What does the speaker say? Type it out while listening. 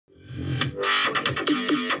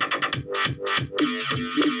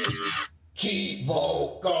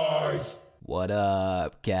Cheevo, guys. What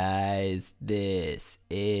up, guys? This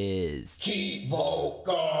is Cheevo,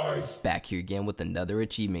 guys. back here again with another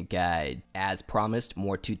achievement guide. As promised,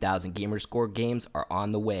 more 2000 Gamerscore games are on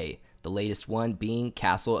the way. The latest one being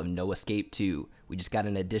Castle of No Escape 2. We just got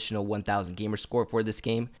an additional 1000 Gamerscore for this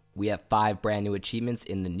game. We have 5 brand new achievements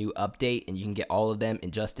in the new update, and you can get all of them in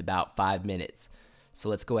just about 5 minutes. So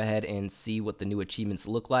let's go ahead and see what the new achievements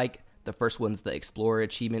look like. The first one's the Explorer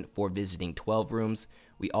achievement for visiting 12 rooms.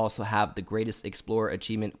 We also have the Greatest Explorer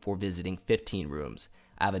achievement for visiting 15 rooms.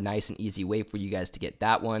 I have a nice and easy way for you guys to get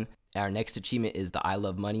that one. Our next achievement is the I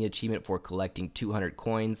Love Money achievement for collecting 200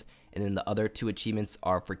 coins. And then the other 2 achievements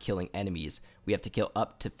are for killing enemies. We have to kill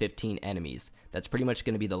up to 15 enemies. That's pretty much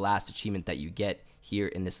going to be the last achievement that you get here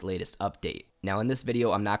in this latest update. Now in this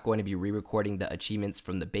video, I'm not going to be re-recording the achievements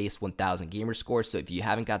from the base 1000 Gamerscore, so if you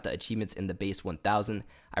haven't got the achievements in the base 1000,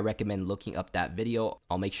 I recommend looking up that video.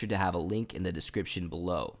 I'll make sure to have a link in the description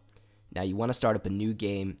below. Now you want to start up a new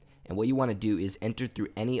game, and what you want to do is enter through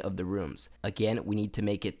any of the rooms. Again, we need to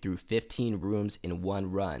make it through 15 rooms in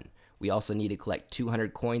one run. We also need to collect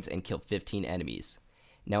 200 coins and kill 15 enemies.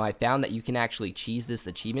 Now I found that you can actually cheese this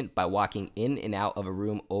achievement by walking in and out of a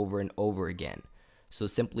room over and over again. So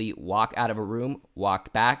simply walk out of a room,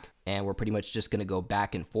 walk back, and we're pretty much just going to go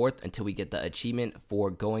back and forth until we get the achievement for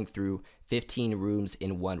going through 15 rooms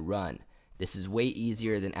in one run. This is way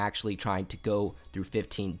easier than actually trying to go through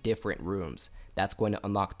 15 different rooms. That's going to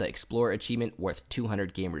unlock the Explorer achievement worth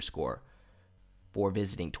 200 Gamerscore for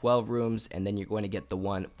visiting 12 rooms, and then you're going to get the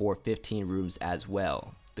one for 15 rooms as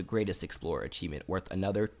well, the Greatest Explorer achievement worth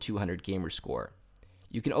another 200 Gamerscore.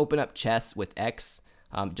 You can open up chests with X,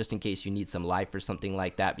 just in case you need some life or something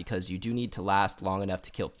like that, because you do need to last long enough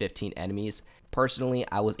to kill 15 enemies. Personally,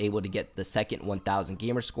 I was able to get the second 1000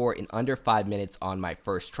 Gamerscore in under 5 minutes on my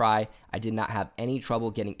first try. I did not have any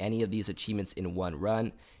trouble getting any of these achievements in one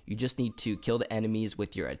run. You just need to kill the enemies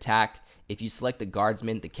with your attack. If you select the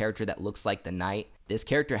Guardsman, the character that looks like the Knight, this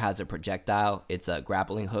character has a projectile. It's a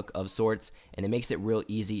grappling hook of sorts, and it makes it real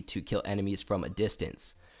easy to kill enemies from a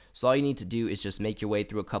distance. So all you need to do is just make your way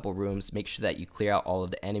through a couple rooms, make sure that you clear out all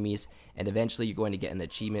of the enemies, and eventually you're going to get an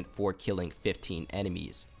achievement for killing 15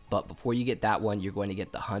 enemies. But before you get that one, you're going to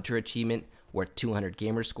get the Hunter achievement worth 200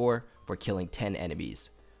 Gamerscore for killing 10 enemies.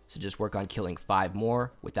 So just work on killing 5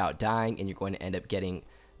 more without dying, and you're going to end up getting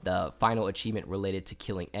the final achievement related to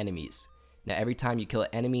killing enemies. Now every time you kill an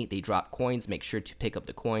enemy, they drop coins. Make sure to pick up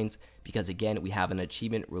the coins, because again, we have an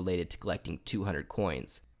achievement related to collecting 200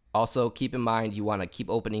 coins. Also, keep in mind you want to keep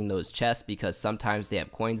opening those chests, because sometimes they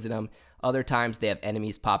have coins in them, other times they have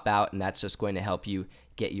enemies pop out, and that's just going to help you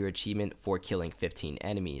get your achievement for killing 15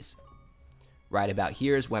 enemies. Right about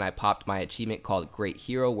here is when I popped my achievement called Great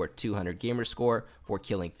Hero worth 200 Gamerscore for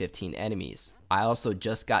killing 15 enemies. I also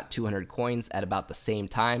just got 200 coins at about the same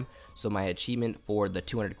time, so my achievement for the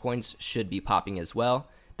 200 coins should be popping as well.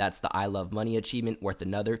 That's the I Love Money achievement worth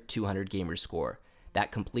another 200 Gamerscore.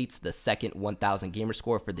 That completes the second 1000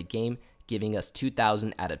 Gamerscore for the game, giving us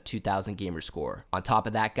 2000 out of 2000 Gamerscore. On top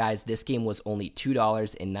of that, guys, this game was only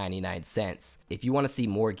 $2.99. If you want to see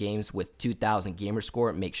more games with 2000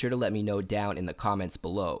 Gamerscore, make sure to let me know down in the comments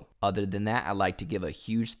below. Other than that, I'd like to give a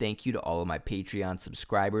huge thank you to all of my Patreon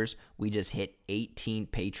subscribers. We just hit 18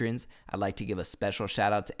 patrons. I'd like to give a special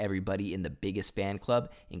shout out to everybody in the biggest fan club,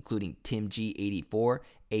 including Tim G84,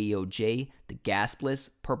 AOJ, The Gaspless,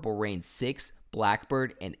 Purple Rain 6,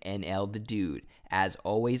 Blackbird, and NL the Dude. As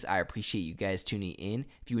always, I appreciate you guys tuning in.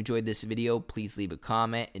 If you enjoyed this video, please leave a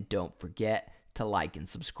comment, and don't forget to like and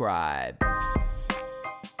subscribe.